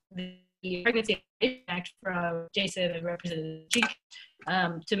the Pregnancy Act from Jason and Representative G,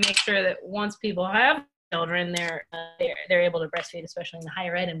 to make sure that once people have children, they're able to breastfeed, especially in the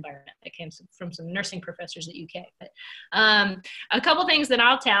higher ed environment. That came from some nursing professors at UK. But a couple things that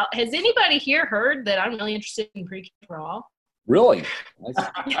I'll tout. Has anybody here heard that I'm really interested in pre-K for all? Really?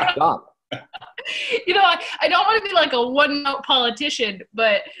 Stop. You know, I don't want to be like a one-note politician,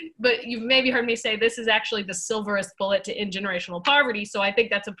 but you've maybe heard me say this is actually the silverest bullet to end generational poverty. So I think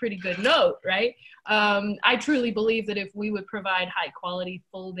that's a pretty good note, right? I truly believe that if we would provide high-quality,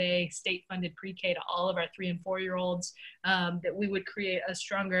 full-day, state-funded pre-K to all of our 3- and 4-year-olds, that we would create a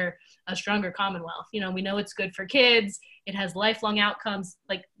stronger Commonwealth. You know, we know it's good for kids. It has lifelong outcomes.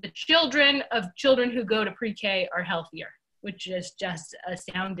 Like the children who go to pre-K are healthier, which is just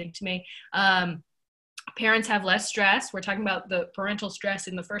astounding to me. Parents have less stress. We're talking about the parental stress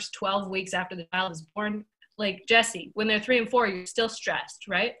in the first 12 weeks after the child is born. Like Jesse, when they're 3 and 4, you're still stressed,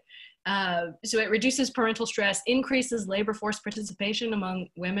 right? So it reduces parental stress, increases labor force participation among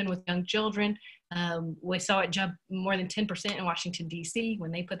women with young children. We saw it jump more than 10% in Washington, D.C.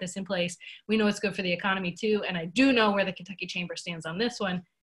 when they put this in place. We know it's good for the economy too. And I do know where the Kentucky Chamber stands on this one.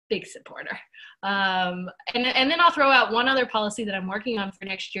 Big supporter. And then I'll throw out one other policy that I'm working on for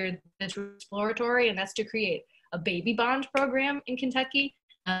next year that's exploratory, and that's to create a baby bond program in Kentucky.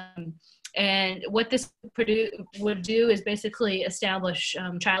 And what this would do is basically establish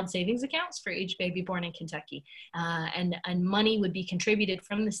child savings accounts for each baby born in Kentucky. And money would be contributed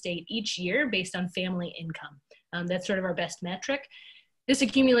from the state each year based on family income. That's sort of our best metric. This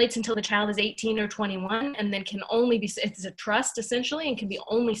accumulates until the child is 18 or 21, and then can only be, it's a trust essentially, and can be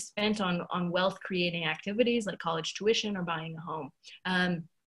only spent on wealth creating activities like college tuition or buying a home. And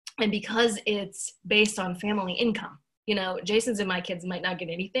because it's based on family income, you know, Jason's and my kids might not get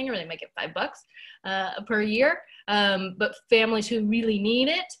anything, or they might get $5 per year. But families who really need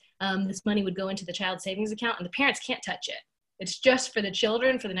it, this money would go into the child savings account, and the parents can't touch it. It's just for the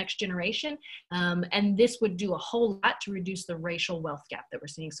children, for the next generation. And this would do a whole lot to reduce the racial wealth gap that we're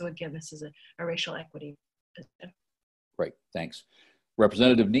seeing. So again, this is a racial equity position. Great, thanks.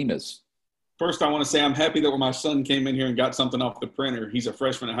 Representative Nemes. First, I want to say I'm happy that when my son came in here and got something off the printer, he's a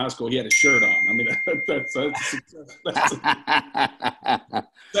freshman in high school, he had a shirt on. I mean, that's a success.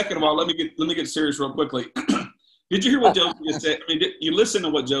 Second of all, let me get serious real quickly. Did you hear what Josie just said? I mean, you listen to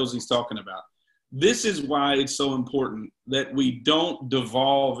what Josie's talking about. This is why it's so important that we don't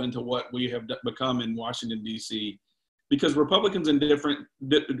devolve into what we have become in Washington, D.C., because Republicans and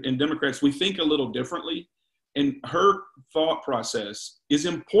Democrats, we think a little differently, and her thought process is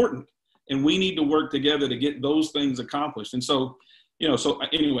important, and we need to work together to get those things accomplished. And so, you know, so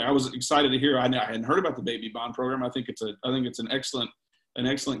anyway, I was excited to hear. I hadn't heard about the baby bond program. I think it's an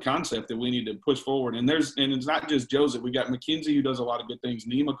excellent concept that we need to push forward. And it's not just Joseph. We got McKinsey, who does a lot of good things.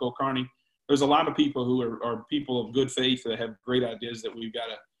 Nima Kulkarni. There's a lot of people who are people of good faith that have great ideas that we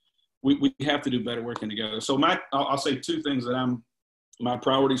have to do better working together. So I'll say two things that my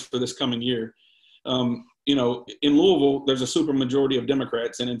priorities for this coming year. You know, in Louisville, there's a supermajority of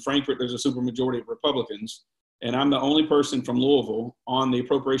Democrats, and in Frankfort, there's a supermajority of Republicans. And I'm the only person from Louisville on the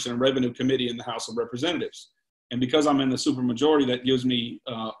Appropriation and Revenue Committee in the House of Representatives. And because I'm in the supermajority, that gives me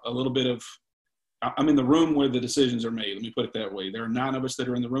a little bit of, I'm in the room where the decisions are made. Let me put it that way. There are 9 of us that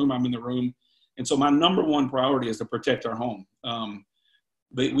are in the room. I'm in the room. And so my number one priority is to protect our home.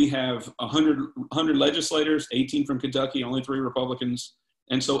 We have 100 legislators, 18 from Kentucky, only 3 Republicans.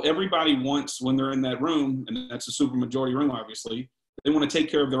 And so everybody wants, when they're in that room, and that's a supermajority room, obviously, they want to take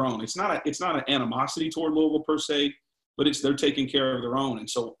care of their own. It's not an animosity toward Louisville per se, but they're taking care of their own. And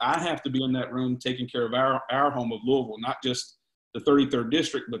so I have to be in that room taking care of our home of Louisville, not just the 33rd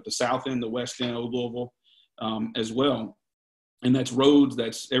district, but the South End, the West End of Louisville as well. And that's roads,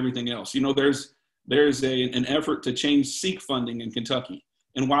 that's everything else. You know, there's an effort to change SEEK funding in Kentucky.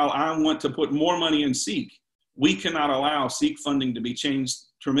 And while I want to put more money in SEEK, we cannot allow SEEK funding to be changed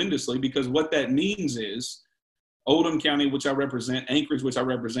tremendously, because what that means is Oldham County, which I represent, Anchorage, which I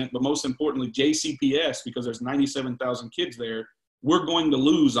represent, but most importantly, JCPS, because there's 97,000 kids there, we're going to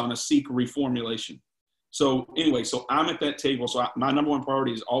lose on a SEEK reformulation. So anyway, so I'm at that table. So my number one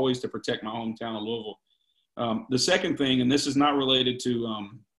priority is always to protect my hometown of Louisville. The second thing, and this is not related to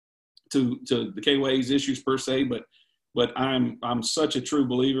the KYA's issues per se, but I'm such a true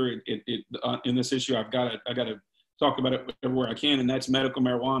believer in this issue. I got to talk about it everywhere I can, and that's medical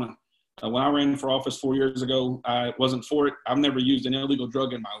marijuana. When I ran for office 4 years ago, I wasn't for it. I've never used an illegal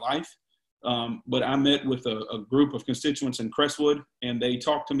drug in my life, but I met with a group of constituents in Crestwood, and they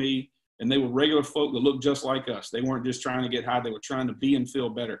talked to me, and they were regular folk that looked just like us. They weren't just trying to get high. They were trying to be and feel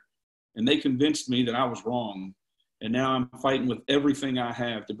better. And they convinced me that I was wrong. And now I'm fighting with everything I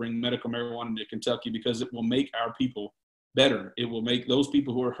have to bring medical marijuana to Kentucky because it will make our people better. It will make those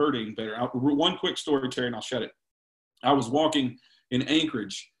people who are hurting better. One quick story, Terry, and I'll shut it. I was walking in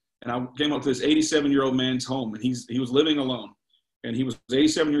Anchorage, and I came up to this 87-year-old man's home, and he was living alone. And he was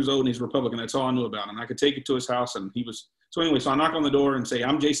 87 years old, and he's Republican. That's all I knew about him. I could take it to his house, and so I knock on the door and say,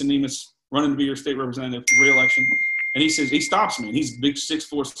 I'm Jason Nemes, running to be your state representative for re-election. And he stops me, and he's a big 6'4",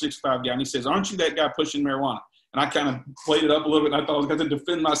 6'5" guy, and he says, aren't you that guy pushing marijuana? And I kind of played it up a little bit, and I thought I was going to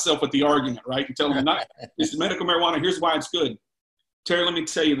defend myself with the argument, right? And tell him, this is medical marijuana, here's why it's good. Terry, let me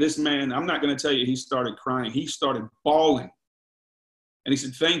tell you, this man, I'm not going to tell you, he started crying. He started bawling. And he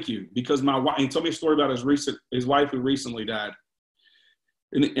said, thank you, because my wife, he told me a story about his wife who recently died.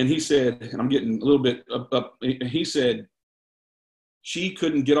 And he said, and I'm getting a little bit up, he said, she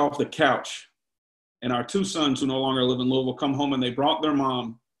couldn't get off the couch. And our two sons who no longer live in Louisville come home, and they brought their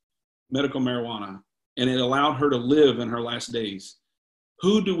mom medical marijuana, and it allowed her to live in her last days.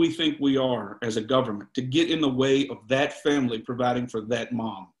 Who do we think we are as a government to get in the way of that family providing for that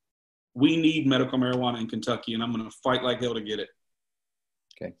mom? We need medical marijuana in Kentucky, and I'm going to fight like hell to get it.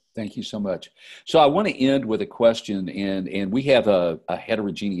 Okay, thank you so much. So I want to end with a question, and we have a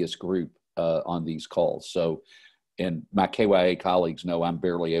heterogeneous group on these calls. So, and my KYA colleagues know I'm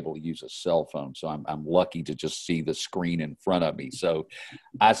barely able to use a cell phone, so I'm lucky to just see the screen in front of me. So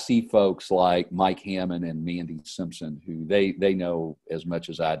I see folks like Mike Hammond and Mandy Simpson, who they know as much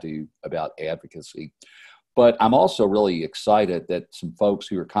as I do about advocacy. But I'm also really excited that some folks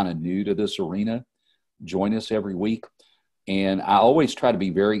who are kind of new to this arena join us every week. And I always try to be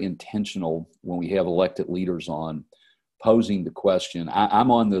very intentional when we have elected leaders on posing the question.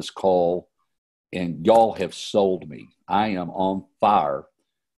 I'm on this call, and y'all have sold me. I am on fire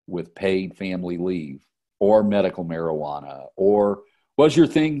with paid family leave or medical marijuana, or was your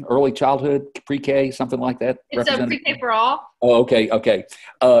thing early childhood, pre-K, something like that? It's a pre-K for all. Oh, okay.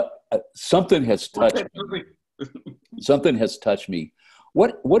 Something has touched me. Something has touched me.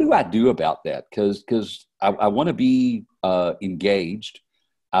 What do I do about that? Because I want to be engaged.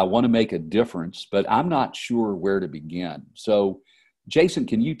 I want to make a difference, but I'm not sure where to begin. So, Jason,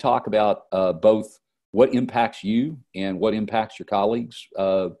 can you talk about both what impacts you and what impacts your colleagues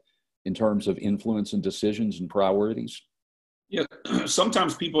in terms of influence and decisions and priorities? Yeah,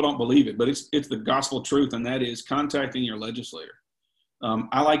 sometimes people don't believe it, but it's the gospel truth, and that is contacting your legislator.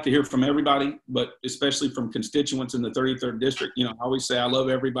 I like to hear from everybody, but especially from constituents in the 33rd district. You know, I always say I love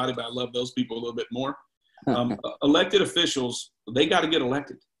everybody, but I love those people a little bit more. Elected officials, they got to get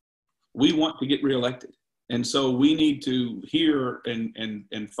elected. We want to get reelected. And so we need to hear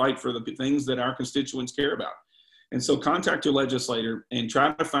and fight for the things that our constituents care about. And so contact your legislator and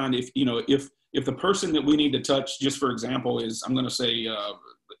try to find if the person that we need to touch, just for example, is, I'm going to say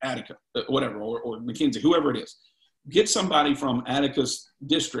Attica, whatever, or McKinsey, whoever it is. Get somebody from Attica's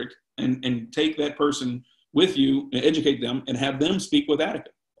district and take that person with you and educate them and have them speak with Attica,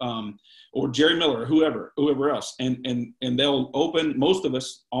 or Jerry Miller, or whoever else. And they'll open, most of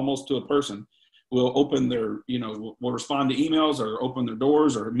us, almost to a person, will open their, will respond to emails or open their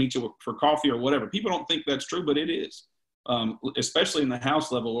doors or meet you for coffee or whatever. People don't think that's true, but it is, especially in the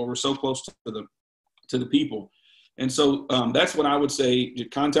House level where we're so close to the people. And so that's what I would say.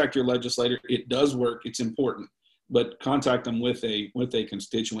 Contact your legislator. It does work. It's important. But contact them with a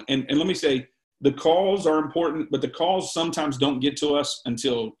constituent. And let me say, the calls are important, but the calls sometimes don't get to us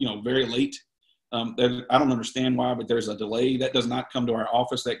until, very late. I don't understand why, but there's a delay. That does not come to our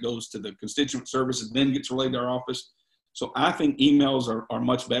office. That goes to the constituent services, then gets relayed to our office. So I think emails are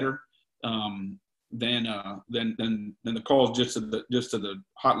much better than the calls just to the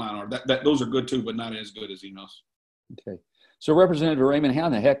hotline are. Those are good too, but not as good as emails. Okay. So Representative Raymond, how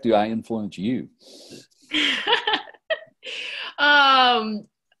in the heck do I influence you?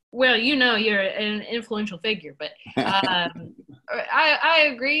 Well, you're an influential figure, but I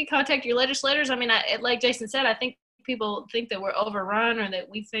agree. Contact your legislators. I mean, like Jason said, I think people think that we're overrun or that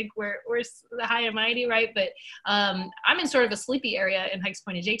we think we're the high and mighty, right? But I'm in sort of a sleepy area in Hikes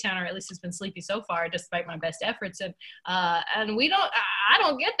Point and J-Town, or at least it's been sleepy so far, despite my best efforts. And I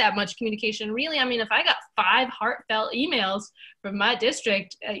don't get that much communication, really. I mean, if I got 5 heartfelt emails from my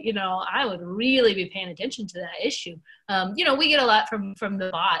district, I would really be paying attention to that issue. We get a lot from the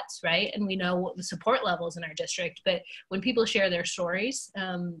bots, right? And we know what the support levels in our district, but when people share their stories,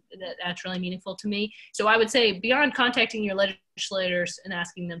 that's really meaningful to me. So I would say beyond contacting your legislators and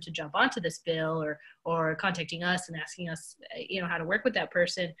asking them to jump onto this bill or contacting us and asking us, how to work with that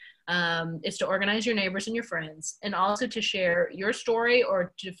person, is to organize your neighbors and your friends, and also to share your story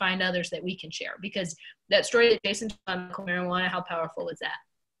or to find others that we can share, because that story that Jason told on medical marijuana, how powerful is that?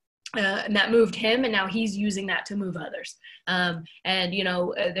 And that moved him, and now he's using that to move others. And, you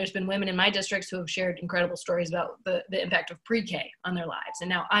know, there's been women in my districts who have shared incredible stories about the impact of pre-K on their lives. And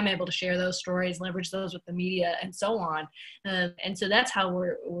now I'm able to share those stories, leverage those with the media and so on. And so that's how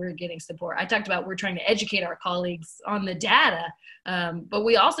we're getting support. I talked about we're trying to educate our colleagues on the data, but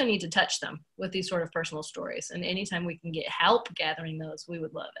we also need to touch them with these sort of personal stories. And anytime we can get help gathering those, we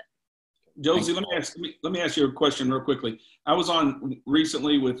would love it. Josie, let me ask you a question real quickly. I was on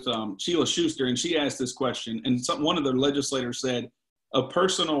recently with Sheila Schuster, and she asked this question, and one of the legislators said, a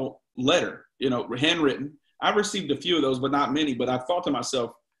personal letter, you know, handwritten. I received a few of those, but not many. But I thought to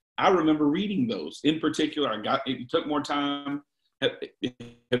myself, I remember reading those. In particular, it took more time. Have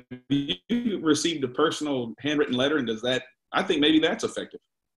you received a personal handwritten letter, and I think maybe that's effective.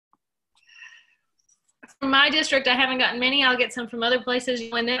 From my district, I haven't gotten many. I'll get some from other places.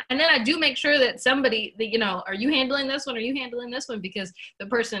 And then I do make sure that somebody, that, you know, are you handling this one? Are you handling this one? Because the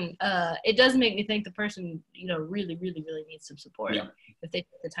person, it does make me think the person, you know, really, really, really needs some support if they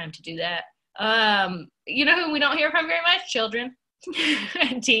take the time to do that. You know who we don't hear from very much? Children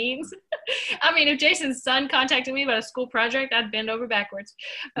and teens. I mean, if Jason's son contacted me about a school project, I'd bend over backwards.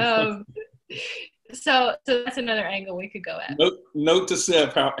 So that's another angle we could go at. Note to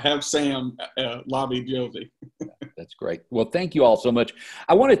self, have Sam lobby Josie. That's great. Well, thank you all so much.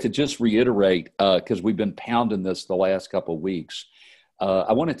 I wanted to just reiterate, because we've been pounding this the last couple of weeks.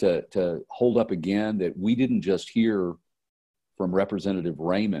 I wanted to hold up again that we didn't just hear from Representative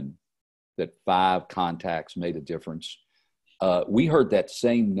Raymond that 5 contacts made a difference. We heard that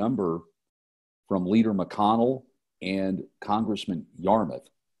same number from Leader McConnell and Congressman Yarmouth.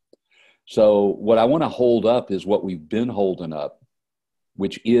 So what I want to hold up is what we've been holding up,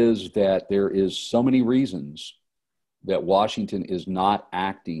 which is that there is so many reasons that Washington is not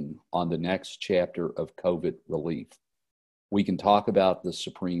acting on the next chapter of COVID relief. We can talk about the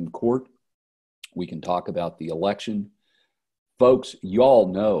Supreme Court. We can talk about the election. Folks, you all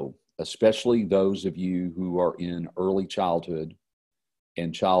know, especially those of you who are in early childhood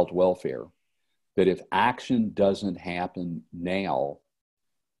and child welfare, that if action doesn't happen now,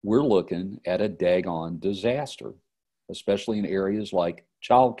 we're looking at a daggone disaster, especially in areas like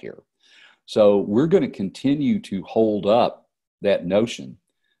childcare. So we're going to continue to hold up that notion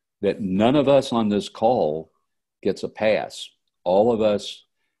that none of us on this call gets a pass. All of us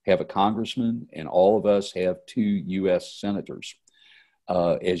have a congressman, and all of us have 2 U.S. senators.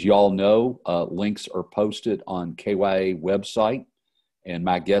 As you all know, links are posted on KYA website. And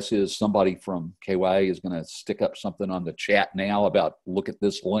my guess is somebody from KYA is going to stick up something on the chat now about, look at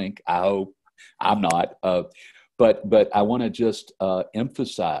this link. I hope. I'm not. But I want to just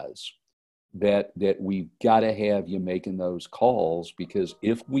emphasize that we've got to have you making those calls, because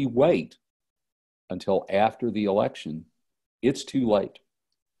if we wait until after the election, it's too late.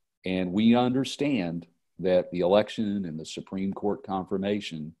 And we understand that the election and the Supreme Court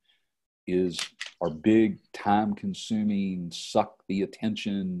confirmation are big, time-consuming, suck the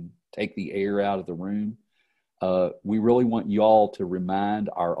attention, take the air out of the room. We really want y'all to remind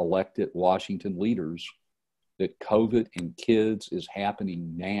our elected Washington leaders that COVID in kids is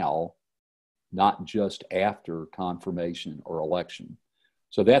happening now, not just after confirmation or election.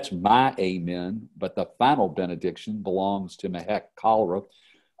 So that's my amen, but the final benediction belongs to Mehek Cholera.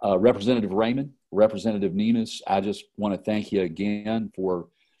 Representative Raymond, Representative Nemes, I just want to thank you again for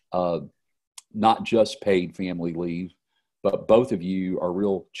not just paid family leave, but both of you are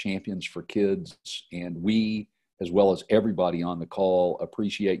real champions for kids. And we, as well as everybody on the call,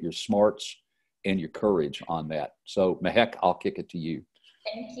 appreciate your smarts and your courage on that. So Mehek, I'll kick it to you.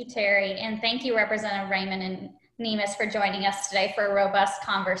 Thank you, Terry. And thank you, Representative Raymond and Nemes, for joining us today for a robust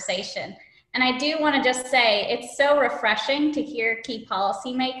conversation. And I do want to just say, it's so refreshing to hear key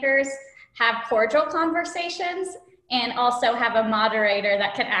policymakers have cordial conversations and also have a moderator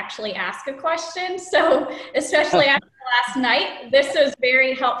that can actually ask a question. So especially after last night, this was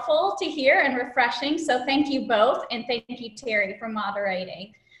very helpful to hear and refreshing. So thank you both. And thank you, Terry, for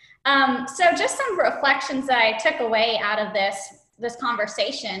moderating. So just some reflections that I took away out of this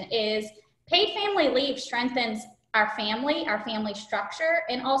conversation is paid family leave strengthens our family structure,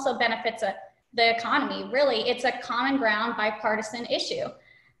 and also benefits the economy. Really, it's a common ground bipartisan issue.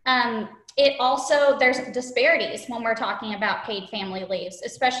 It also, there's disparities when we're talking about paid family leaves,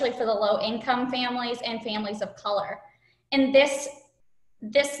 especially for the low income families and families of color. And this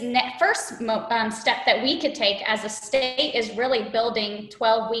first step that we could take as a state is really building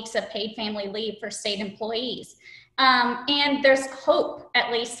 12 weeks of paid family leave for state employees. And there's hope,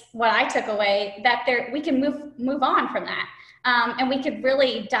 at least what I took away, that we can move on from that. And we could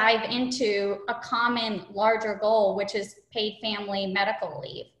really dive into a common larger goal, which is paid family medical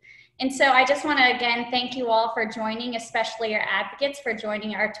leave. And so I just want to again thank you all for joining, especially our advocates for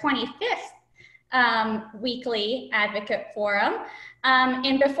joining our 25th weekly advocate forum.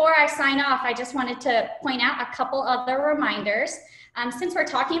 And before I sign off, I just wanted to point out a couple other reminders. Since we're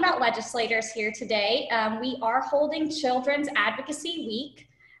talking about legislators here today, we are holding Children's Advocacy Week,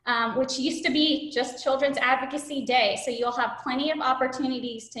 which used to be just Children's Advocacy Day. So you'll have plenty of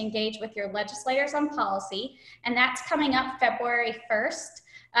opportunities to engage with your legislators on policy. And that's coming up February 1st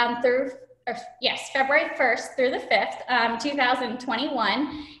February 1st through the 5th,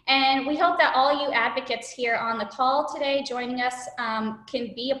 2021. And we hope that all you advocates here on the call today joining us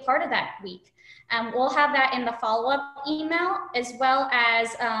can be a part of that week. We'll have that in the follow-up email, as well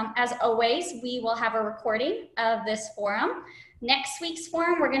as always, we will have a recording of this forum. Next week's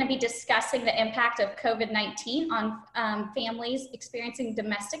forum, we're going to be discussing the impact of COVID-19 on families experiencing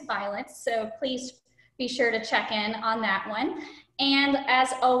domestic violence. So please be sure to check in on that one. And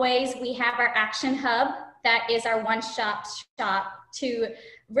as always, we have our Action Hub. That is our one-stop shop to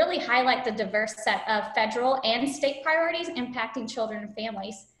really highlight the diverse set of federal and state priorities impacting children and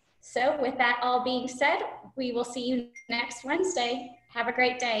families. So with that all being said, we will see you next Wednesday. Have a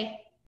great day.